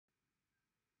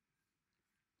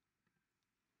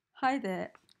Hi there,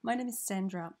 my name is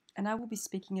Sandra and I will be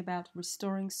speaking about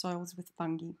restoring soils with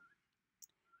fungi.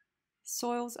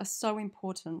 Soils are so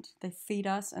important. They feed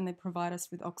us and they provide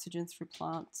us with oxygen through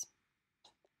plants.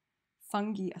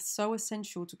 Fungi are so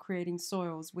essential to creating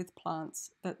soils with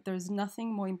plants that there is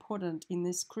nothing more important in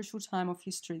this crucial time of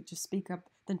history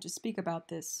than to speak about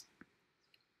this.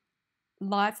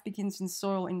 Life begins in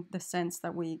soil in the sense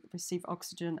that we receive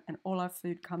oxygen and all our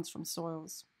food comes from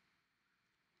soils.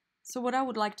 So what I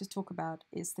would like to talk about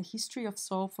is the history of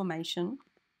soil formation.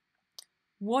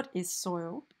 What is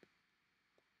soil?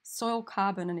 Soil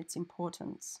carbon and its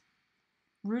importance.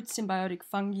 Root symbiotic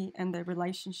fungi and their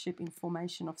relationship in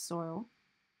formation of soil.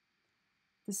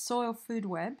 The soil food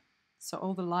web, so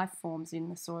all the life forms in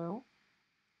the soil.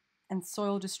 And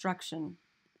soil destruction.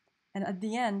 And at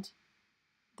the end,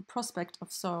 the prospect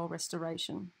of soil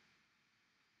restoration.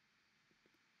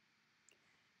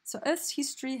 So Earth's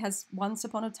history has once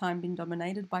upon a time been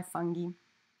dominated by fungi.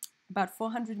 About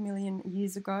 400 million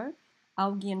years ago,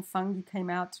 algae and fungi came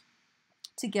out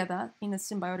together in a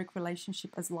symbiotic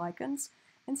relationship as lichens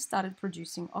and started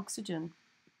producing oxygen.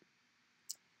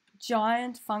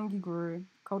 Giant fungi grew,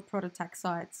 called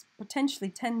prototaxites, potentially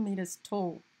 10 meters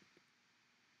tall.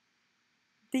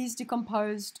 These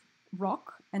decomposed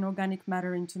rock and organic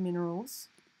matter into minerals,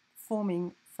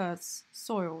 forming first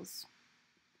soils.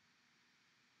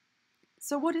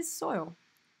 So what is soil?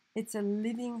 It's a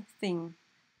living thing.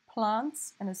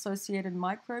 Plants and associated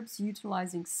microbes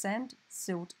utilizing sand,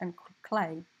 silt, and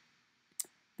clay.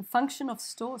 The function of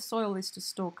soil is to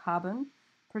store carbon,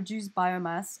 produce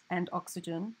biomass and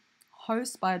oxygen,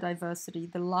 host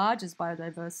biodiversity, the largest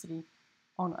biodiversity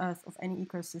on Earth of any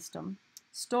ecosystem,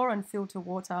 store and filter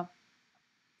water,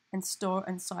 and store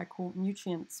and cycle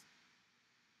nutrients.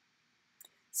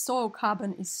 Soil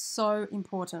carbon is so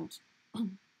important.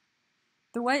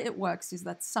 The way it works is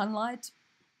that sunlight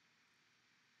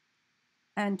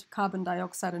and carbon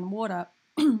dioxide and water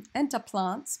enter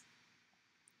plants,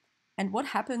 and what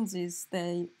happens is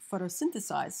they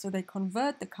photosynthesize, so they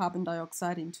convert the carbon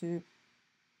dioxide into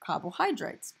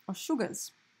carbohydrates or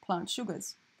sugars, plant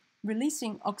sugars,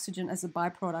 releasing oxygen as a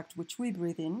byproduct which we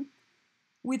breathe in.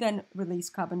 We then release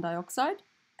carbon dioxide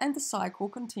and the cycle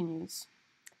continues.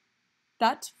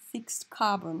 That fixed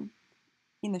carbon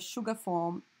in the sugar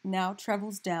form now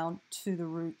travels down to the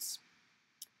roots.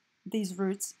 These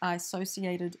roots are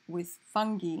associated with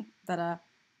fungi that are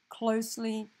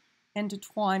closely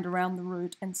intertwined around the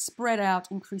root and spread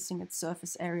out, increasing its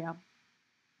surface area.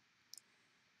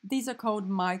 These are called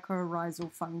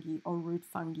mycorrhizal fungi or root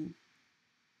fungi.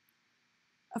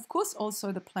 Of course,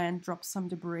 also the plant drops some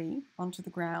debris onto the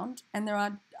ground, and there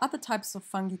are other types of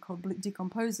fungi called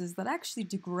decomposers that actually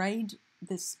degrade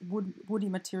this woody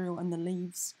material and the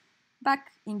leaves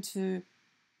back into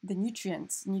the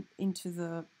nutrients, into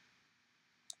the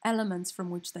elements from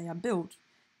which they are built.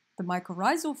 The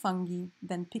mycorrhizal fungi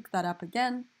then pick that up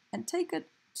again and take it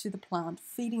to the plant,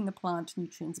 feeding the plant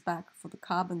nutrients back for the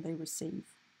carbon they receive.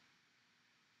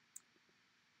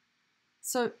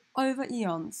 So over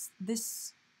eons,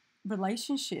 this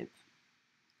relationship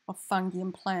of fungi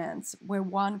and plants, where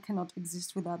one cannot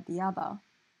exist without the other,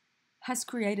 has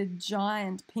created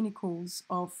giant pinnacles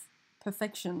of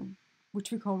perfection, which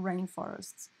we call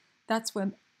rainforests. That's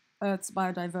where Earth's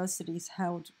biodiversity is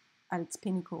held at its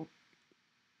pinnacle.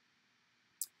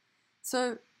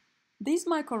 So these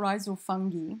mycorrhizal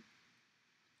fungi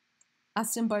are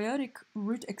symbiotic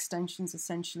root extensions,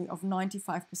 essentially, of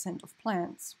 95% of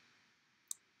plants.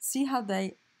 See how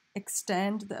they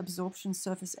extend the absorption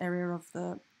surface area of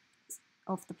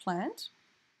the plant?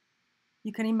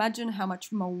 You can imagine how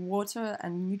much more water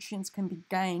and nutrients can be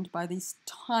gained by these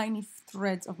tiny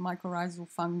threads of mycorrhizal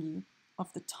fungi,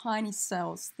 of the tiny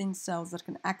cells, thin cells that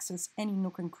can access any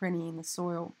nook and cranny in the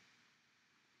soil.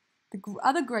 The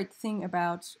other great thing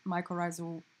about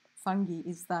mycorrhizal fungi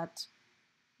is that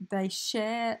they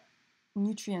share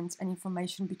nutrients and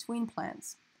information between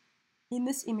plants. In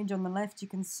this image on the left, you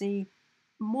can see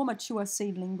more mature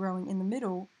seedling growing in the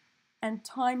middle and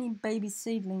tiny baby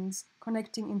seedlings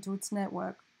connecting into its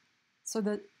network. So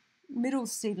the middle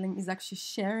seedling is actually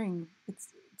sharing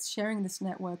this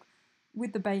network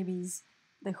with the babies.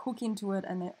 They hook into it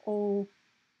and they all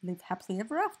live happily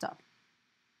ever after.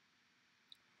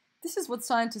 This is what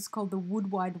scientists call the wood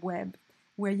wide web,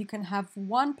 where you can have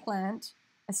one plant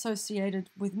associated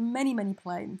with many, many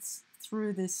plants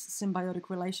through this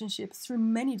symbiotic relationship, through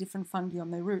many different fungi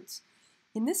on their roots.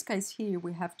 In this case here,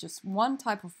 we have just one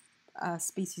type of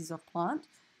species of plant,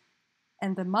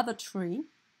 and the mother tree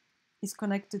is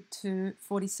connected to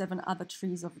 47 other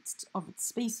trees of its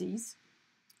species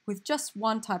with just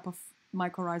one type of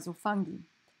mycorrhizal fungi.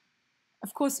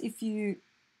 Of course, if you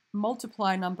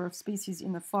multiply a number of species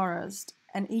in the forest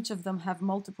and each of them have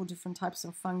multiple different types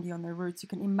of fungi on their roots, you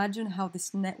can imagine how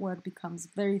this network becomes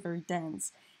very, very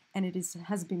dense. And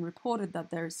has been reported that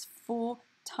there's 4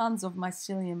 tons of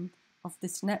mycelium of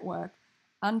this network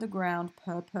underground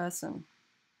per person.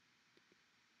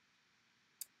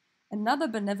 Another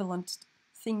benevolent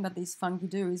thing that these fungi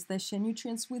do is they share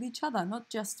nutrients with each other, not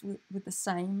just with the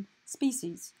same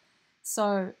species.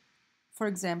 So, for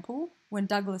example, when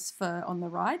Douglas fir on the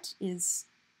right is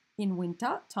in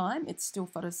winter time, it's still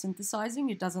photosynthesizing,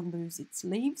 it doesn't lose its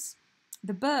leaves.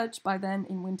 The birch by then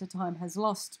in winter time has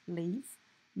lost leaf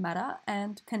matter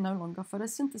and can no longer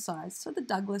photosynthesize. So the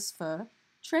Douglas fir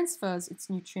transfers its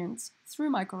nutrients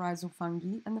through mycorrhizal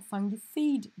fungi, and the fungi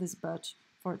feed this birch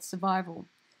for its survival.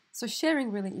 So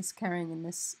sharing really is caring in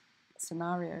this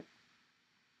scenario.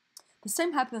 The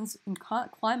same happens in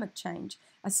climate change.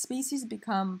 As species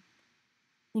become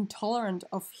intolerant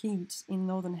of heat in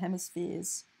northern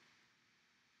hemispheres,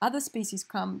 other species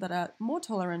come that are more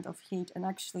tolerant of heat and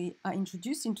actually are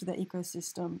introduced into the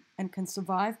ecosystem and can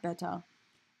survive better.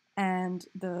 And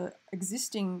the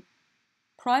existing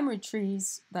primary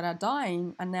trees that are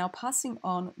dying are now passing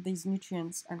on these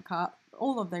nutrients and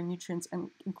all of their nutrients,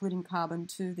 and including carbon,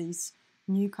 to these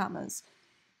newcomers.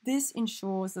 This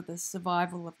ensures that the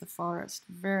survival of the forest,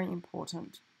 very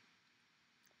important.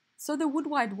 So the Wood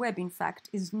Wide Web, in fact,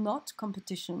 is not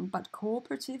competition, but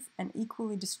cooperative and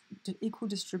equal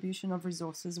distribution of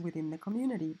resources within the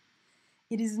community.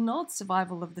 It is not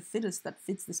survival of the fittest that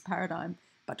fits this paradigm,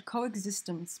 but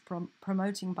coexistence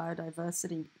promoting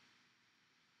biodiversity.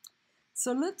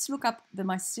 So let's look up the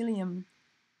mycelium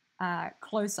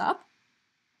close up.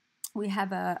 We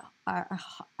have a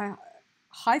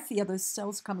hyphae of those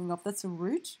cells coming off. That's a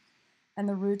root, and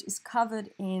the root is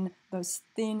covered in those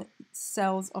thin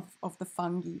cells of the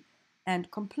fungi,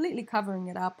 and completely covering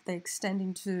it up, they extend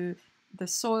into the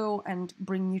soil and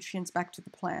bring nutrients back to the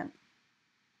plant.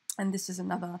 And this is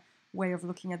another way of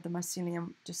looking at the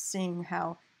mycelium, just seeing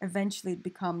how eventually it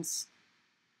becomes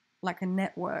like a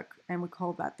network, and we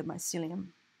call that the mycelium.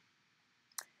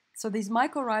 So these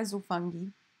mycorrhizal fungi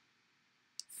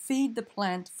feed the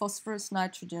plant phosphorus,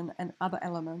 nitrogen, and other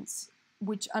elements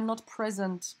which are not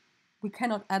present. We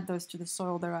cannot add those to the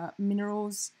soil. There are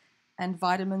minerals and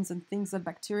vitamins and things that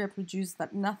bacteria produce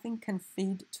that nothing can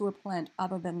feed to a plant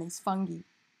other than these fungi.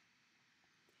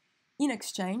 In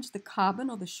exchange, the carbon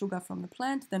or the sugar from the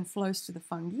plant then flows to the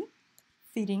fungi,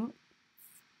 feeding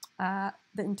the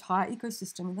entire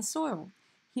ecosystem in the soil.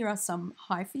 Here are some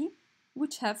hyphae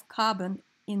which have carbon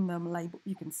in them labeled.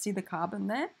 You can see the carbon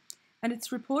there. And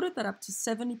it's reported that up to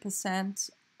 70%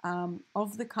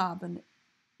 of the carbon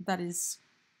that is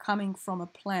coming from a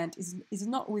plant is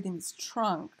not within its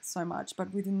trunk so much,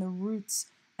 but within the roots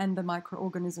and the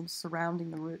microorganisms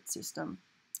surrounding the root system.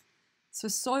 So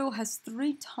soil has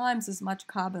 3 times as much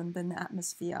carbon than the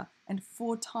atmosphere and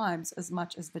 4 times as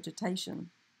much as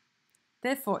vegetation.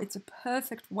 Therefore, it's a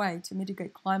perfect way to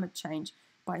mitigate climate change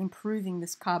by improving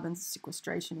this carbon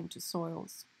sequestration into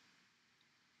soils.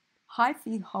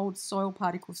 Hyphae hold soil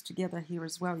particles together here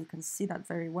as well. You can see that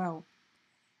very well.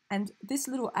 And this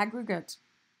little aggregate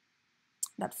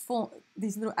that form,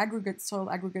 these little soil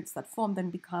aggregates that form, then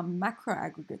become macro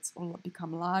aggregates or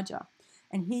become larger.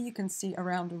 And here you can see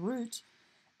around a root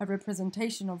a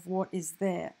representation of what is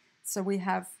there. So we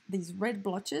have these red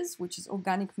blotches, which is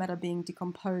organic matter being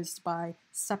decomposed by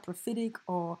saprophytic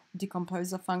or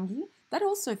decomposer fungi. That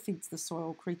also feeds the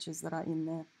soil creatures that are in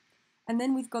there. And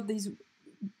then we've got these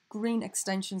green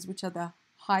extensions, which are the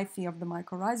hyphae of the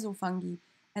mycorrhizal fungi,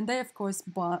 and they, of course,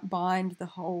 bind the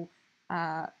whole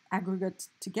aggregate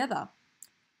together.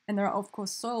 And there are, of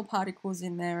course, soil particles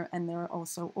in there, and there are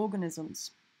also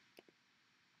organisms.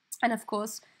 And, of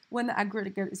course, when the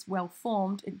aggregate is well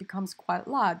formed, it becomes quite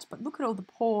large. But look at all the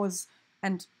pores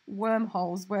and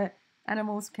wormholes where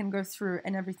animals can go through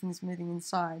and everything's moving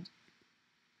inside.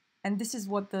 And this is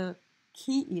what the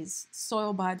key is: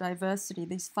 soil biodiversity.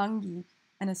 These fungi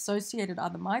and associated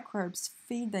other microbes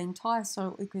feed the entire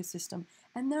soil ecosystem.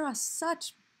 And there are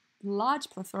such large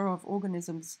plethora of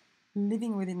organisms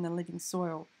living within the living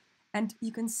soil. And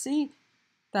you can see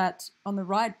that on the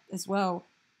right as well,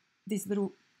 these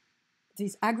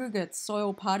aggregate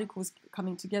soil particles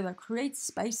coming together create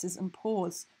spaces and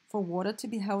pores for water to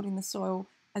be held in the soil,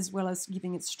 as well as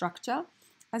giving it structure,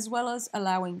 as well as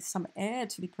allowing some air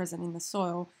to be present in the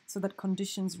soil so that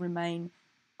conditions remain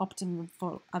optimum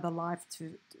for other life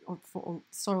for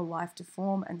soil life to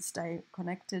form and stay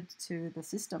connected to the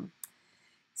system.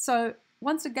 So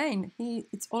once again, here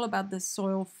it's all about the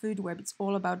soil food web. It's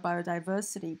all about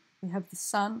biodiversity. We have the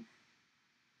sun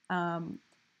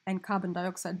and carbon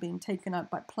dioxide being taken up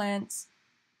by plants,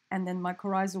 and then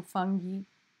mycorrhizal fungi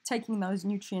taking those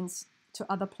nutrients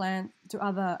to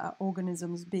other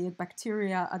organisms, be it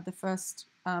bacteria at the first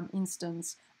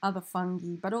instance, other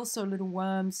fungi, but also little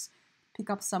worms pick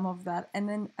up some of that. And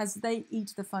then as they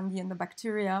eat the fungi and the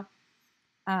bacteria,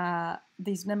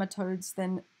 these nematodes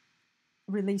then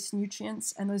release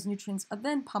nutrients, and those nutrients are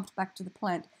then pumped back to the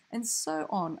plant, and so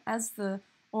on. As the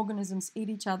organisms eat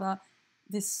each other,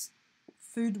 this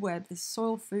food web, this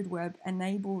soil food web,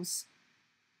 enables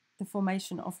the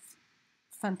formation of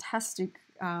fantastic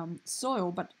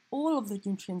soil, but all of the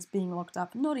nutrients being locked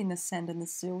up, not in the sand and the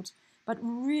silt, but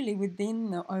really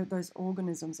within those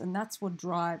organisms, and that's what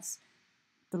drives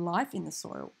the life in the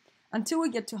soil. Until we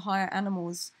get to higher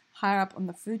animals higher up on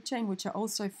the food chain, which are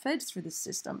also fed through this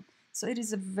system. So it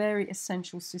is a very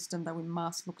essential system that we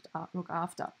must look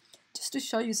after. Just to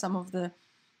show you some of the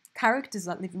characters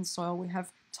that live in soil, we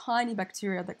have tiny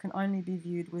bacteria that can only be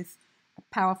viewed with a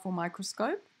powerful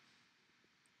microscope.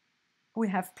 We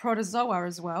have protozoa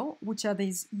as well, which are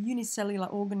these unicellular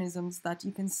organisms that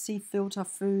you can see filter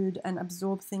food and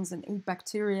absorb things and eat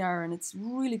bacteria, and it's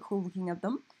really cool looking at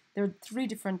them. There are 3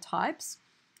 different types,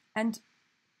 and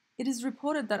it is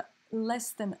reported that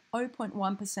less than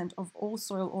 0.1% of all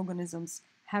soil organisms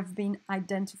have been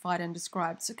identified and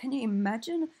described. So can you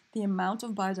imagine the amount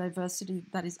of biodiversity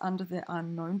that is under the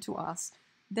unknown to us?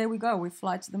 There we go, we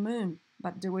fly to the moon,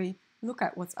 but do we look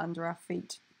at what's under our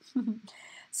feet?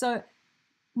 So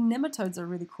nematodes are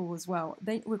really cool as well.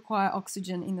 They require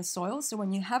oxygen in the soil, so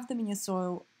when you have them in your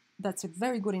soil, that's a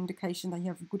very good indication that you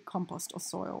have good compost or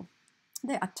soil.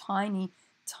 They are tiny,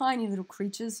 tiny little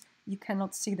creatures. You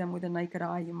cannot see them with a naked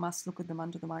eye. You must look at them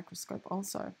under the microscope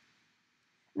also.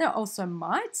 There are also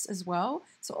mites as well.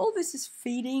 So all this is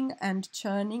feeding and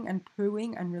churning and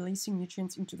pooing and releasing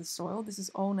nutrients into the soil. This is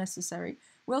all necessary.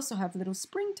 We also have little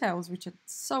springtails, which are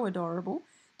so adorable.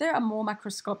 They are more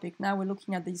macroscopic. Now we're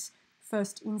looking at these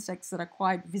first insects that are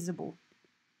quite visible.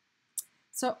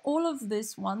 So all of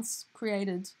this, once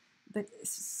created, the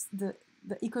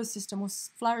ecosystem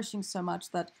was flourishing so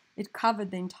much that it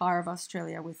covered the entire of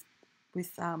Australia with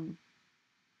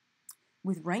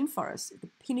rainforest, the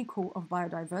pinnacle of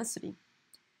biodiversity.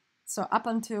 So up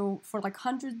until, for like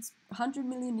 100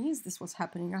 million years, this was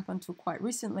happening up until quite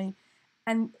recently.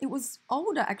 And it was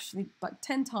older, actually, like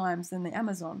 10 times than the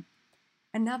Amazon.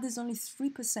 And now there's only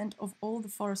 3% of all the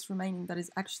forest remaining that is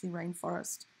actually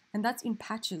rainforest. And that's in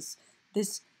patches.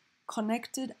 This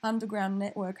connected underground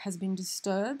network has been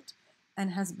disturbed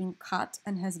and has been cut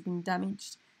and has been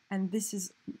damaged. And this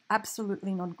is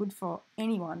absolutely not good for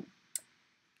anyone.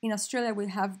 In Australia, we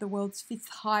have the world's 5th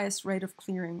highest rate of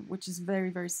clearing, which is very,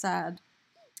 very sad.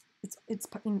 It's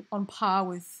on par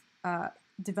with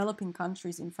developing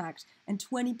countries, in fact. And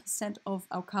 20% of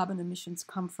our carbon emissions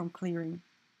come from clearing.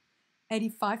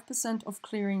 85% of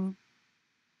clearing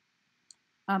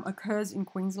occurs in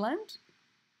Queensland.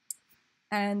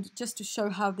 And just to show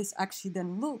how this actually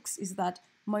then looks is that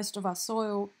most of our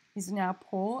soil is now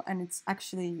poor and it's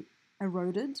actually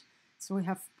eroded. So we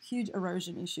have huge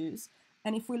erosion issues.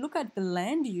 And if we look at the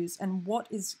land use, and what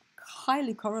is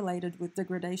highly correlated with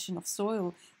degradation of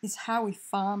soil is how we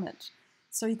farm it.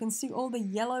 So you can see all the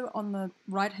yellow on the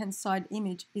right-hand side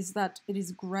image is that it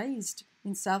is grazed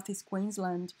in southeast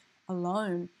Queensland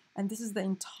alone. And this is the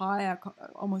entire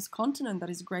almost continent that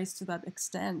is grazed to that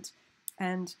extent.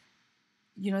 And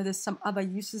you know, there's some other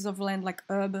uses of land like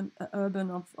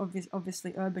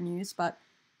obviously urban use, but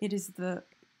it is the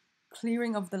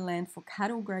clearing of the land for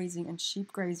cattle grazing and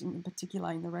sheep grazing in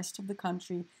particular in the rest of the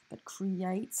country that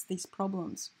creates these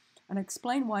problems. And I'll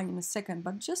explain why in a second,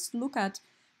 but just look at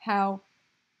how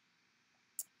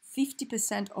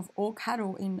 50% of all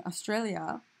cattle in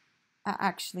Australia are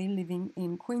actually living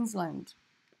in Queensland.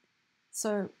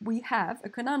 So we have a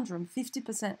conundrum.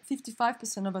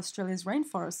 55% of Australia's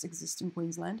rainforests exist in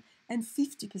Queensland and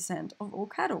 50% of all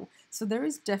cattle. So there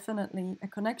is definitely a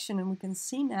connection, and we can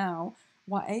see now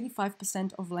why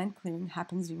 85% of land clearing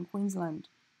happens in Queensland.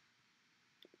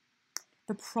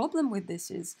 The problem with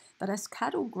this is that as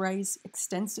cattle graze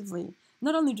extensively,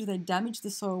 not only do they damage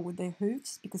the soil with their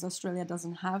hooves, because Australia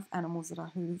doesn't have animals that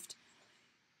are hooved,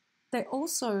 they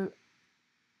also,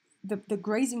 the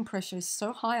grazing pressure is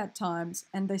so high at times,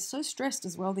 and they're so stressed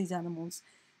as well, these animals,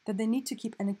 that they need to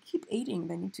keep eating.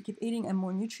 They need to keep eating, and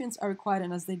more nutrients are required.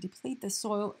 And as they deplete the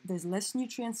soil, there's less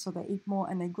nutrients, so they eat more,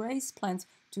 and they graze plants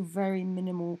to very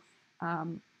minimal,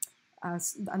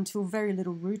 until very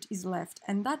little root is left.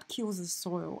 And that kills the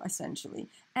soil, essentially.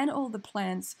 And all the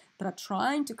plants that are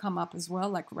trying to come up as well,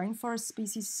 like rainforest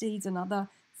species seeds and other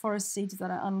forest seeds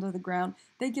that are under the ground,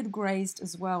 they get grazed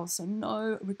as well. So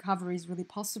no recovery is really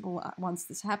possible once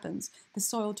this happens. The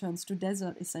soil turns to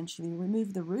desert, essentially. You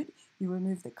remove the root, you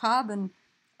remove the carbon,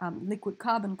 liquid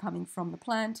carbon coming from the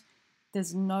plant.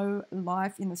 There's no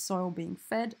life in the soil being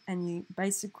fed, and you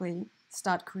basically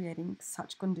start creating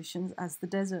such conditions as the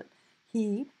desert.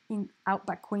 Here in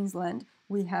outback Queensland,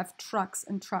 we have trucks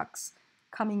and trucks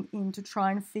coming in to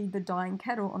try and feed the dying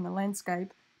cattle on the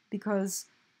landscape because,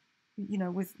 you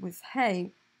know, with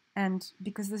hay, and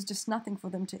because there's just nothing for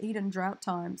them to eat in drought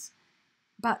times.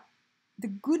 But the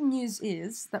good news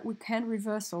is that we can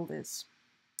reverse all this.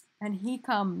 And here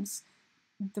comes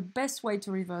the best way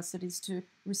to reverse it, is to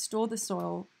restore the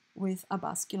soil with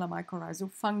arbuscular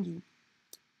mycorrhizal fungi.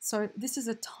 So this is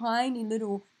a tiny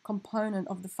little component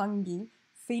of the fungi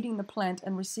feeding the plant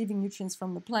and receiving nutrients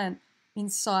from the plant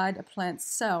inside a plant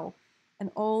cell.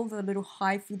 And all the little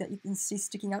hyphae that you can see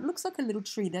sticking out, it looks like a little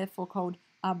tree, therefore called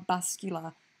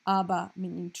arbuscular. Arba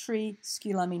meaning tree,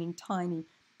 scula meaning tiny.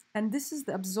 And this is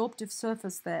the absorptive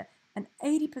surface there. And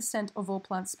 80% of all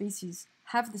plant species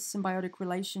have this symbiotic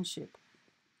relationship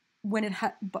when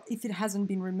if it hasn't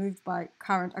been removed by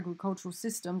current agricultural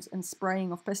systems and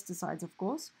spraying of pesticides, of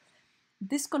course.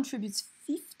 This contributes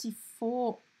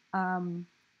 54 to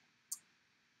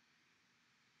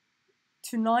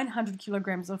 900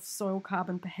 kilograms of soil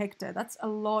carbon per hectare. That's a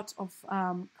lot of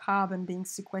carbon being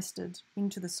sequestered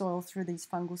into the soil through these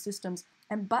fungal systems.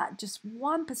 But just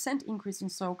 1% increase in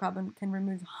soil carbon can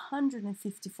remove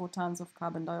 154 tons of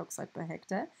carbon dioxide per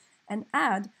hectare and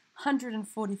add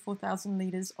 144,000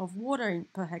 litres of water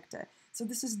per hectare. So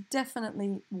this is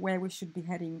definitely where we should be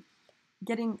heading.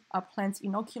 Getting our plants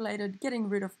inoculated, getting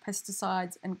rid of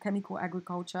pesticides and chemical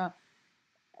agriculture,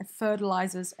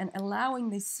 fertilizers, and allowing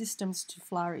these systems to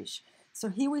flourish. So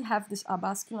here we have this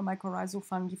arbuscular mycorrhizal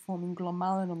fungi forming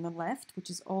glomalin on the left, which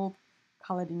is all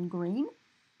colored in green,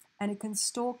 and it can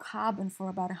store carbon for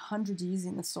about 100 years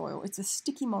in the soil. It's a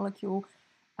sticky molecule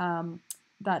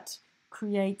that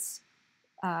creates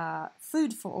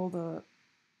food for all the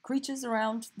creatures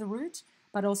around the root,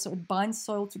 but also it binds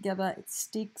soil together, it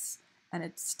sticks, and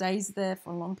it stays there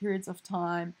for long periods of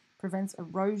time, prevents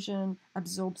erosion,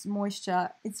 absorbs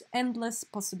moisture. It's endless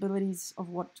possibilities of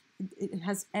what it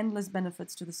has, endless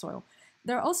benefits to the soil.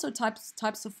 There are also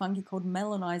types of fungi called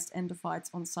melanized endophytes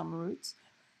on some roots,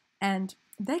 and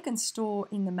they can store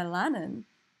in the melanin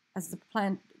as the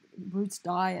plant roots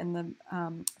die and the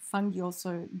fungi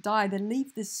also die. They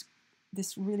leave this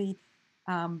really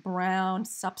brown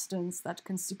substance that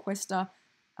can sequester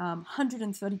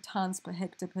 130 tons per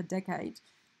hectare per decade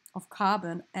of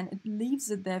carbon, and it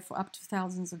leaves it there for up to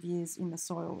thousands of years in the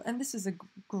soil. And this is a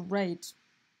great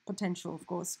potential, of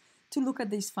course, to look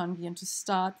at these fungi and to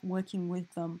start working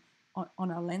with them on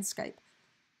our landscape.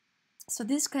 So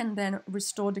this can then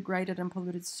restore degraded and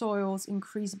polluted soils,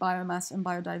 increase biomass and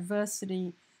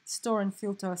biodiversity, store and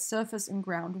filter surface and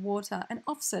groundwater, and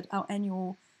offset our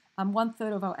annual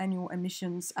 1/3 of our annual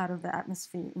emissions out of the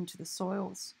atmosphere into the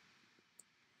soils.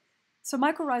 So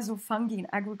mycorrhizal fungi in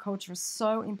agriculture are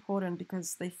so important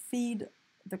because they feed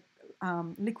the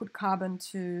liquid carbon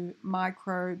to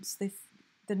microbes.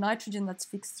 The nitrogen that's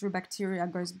fixed through bacteria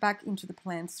goes back into the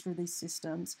plants through these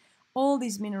systems. All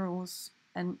these minerals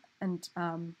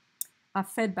are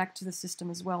fed back to the system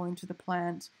as well into the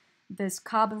plant. There's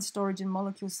carbon storage in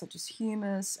molecules such as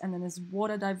humus, and then there's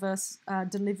water diverse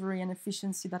delivery and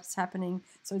efficiency that's happening.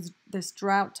 So there's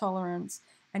drought tolerance,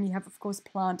 and you have, of course,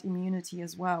 plant immunity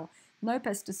as well. No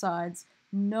pesticides,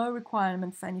 no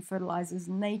requirement for any fertilizers.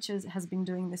 Nature has been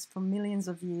doing this for millions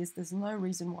of years. There's no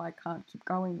reason why it can't keep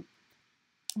going.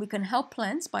 We can help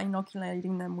plants by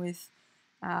inoculating them with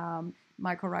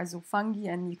mycorrhizal fungi,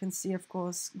 and you can see, of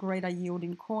course, greater yield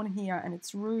in corn here and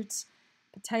its roots.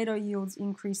 Potato yields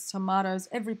increase, tomatoes.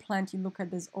 Every plant you look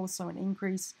at, there's also an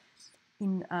increase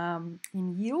in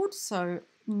yield. So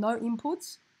no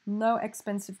inputs, no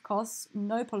expensive costs,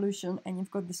 no pollution, and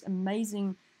you've got this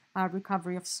amazing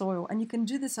recovery of soil. And you can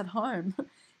do this at home.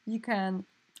 You can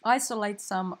isolate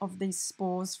some of these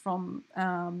spores from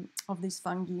of these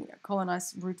fungi,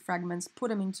 colonized root fragments, put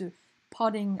them into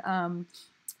potting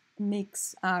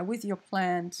mix with your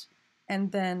plant,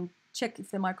 and then check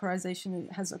if the mycorrhization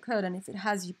has occurred. And if it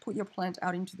has, you put your plant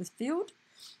out into the field,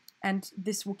 and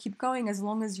this will keep going as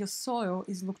long as your soil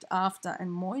is looked after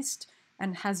and moist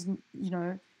and has,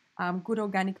 good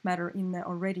organic matter in there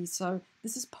already. So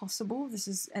this is possible.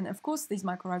 And of course, these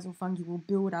mycorrhizal fungi will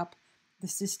build up the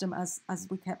system as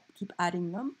we keep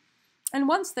adding them. And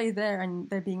once they're there and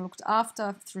they're being looked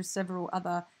after through several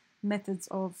other methods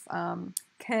of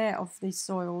care of these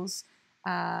soils,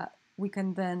 we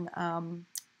can then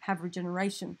have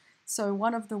regeneration. So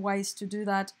one of the ways to do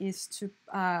that is to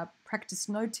practice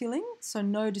no-tilling, so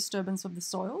no disturbance of the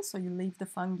soil, so you leave the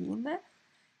fungi in there.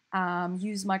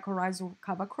 Use mycorrhizal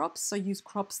cover crops, so use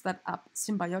crops that are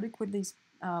symbiotic with these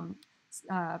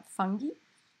fungi,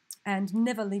 and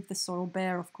never leave the soil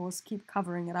bare, of course. Keep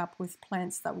covering it up with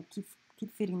plants that will keep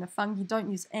feeding the fungi.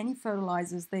 Don't use any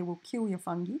fertilizers, they will kill your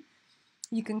fungi.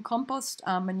 You can compost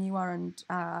manure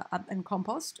and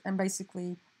compost, and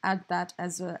basically add that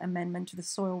as an amendment to the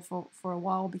soil for a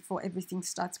while before everything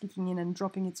starts kicking in and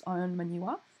dropping its own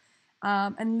manure.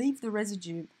 And leave the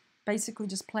residue. Basically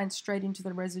just plant straight into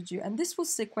the residue, and this will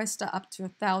sequester up to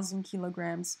 1,000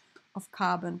 kilograms of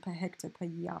carbon per hectare per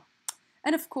year.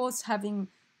 And of course, having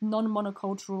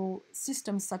non-monocultural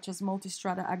systems such as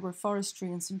multi-strata agroforestry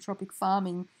and syntropic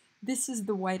farming, this is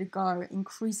the way to go,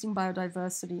 increasing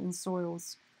biodiversity in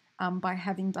soils by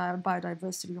having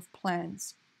biodiversity of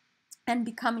plants and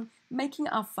making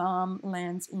our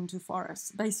farmlands into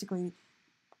forests, basically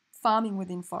farming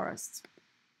within forests.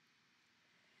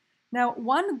 Now,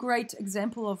 one great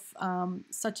example of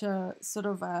such a sort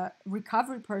of a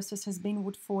recovery process has been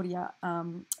Woodfordia,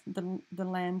 the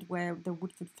land where the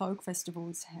Woodford Folk Festival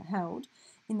is held.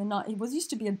 It was used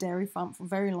to be a dairy farm for a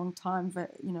very long time,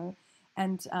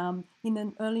 and in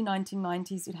the early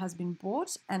 1990s it has been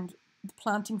bought, and the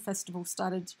planting festival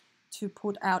started to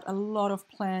put out a lot of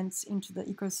plants into the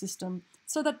ecosystem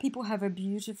so that people have a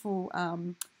beautiful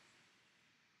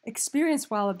experience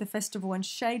while at the festival and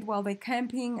shade while they're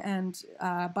camping, and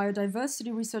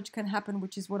biodiversity research can happen,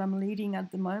 which is what I'm leading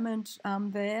at the moment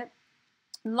there.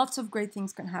 Lots of great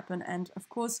things can happen, and of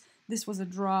course this was a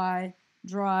dry,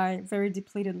 very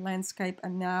depleted landscape,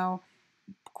 and now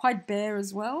quite bare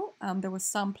as well. There were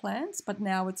some plants, but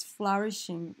now it's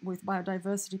flourishing with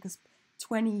biodiversity because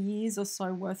 20 years or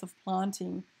so worth of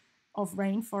planting of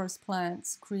rainforest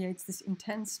plants creates this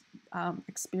intense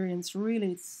experience.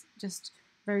 Really, it's just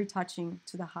very touching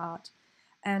to the heart.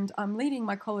 And I'm leading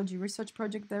mycology research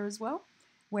project there as well,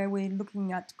 where we're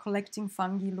looking at collecting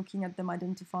fungi, looking at them,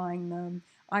 identifying them,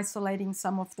 isolating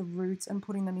some of the roots and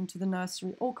putting them into the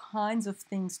nursery, all kinds of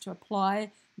things to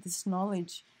apply this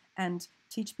knowledge and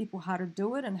teach people how to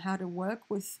do it and how to work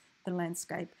with the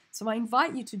landscape. So I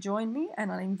invite you to join me,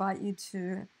 and I invite you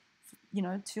to,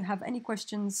 to have any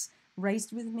questions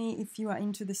raised with me if you are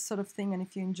into this sort of thing and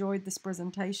if you enjoyed this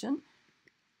presentation.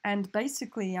 And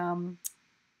basically,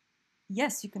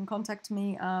 yes, you can contact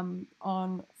me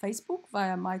on Facebook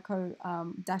via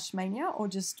Myco-Mania, or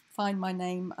just find my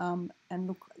name and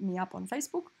look me up on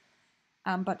Facebook.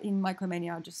 But in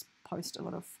Mycomania, I just post a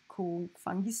lot of cool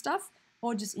fungi stuff,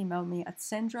 or just email me at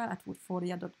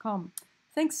sandra@woodfordia.com.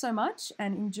 Thanks so much,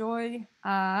 and enjoy.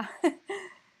 I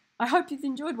hope you've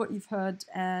enjoyed what you've heard,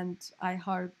 and I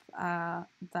hope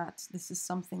that this is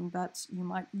something that you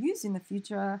might use in the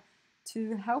future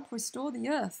to help restore the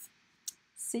earth.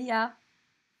 See ya.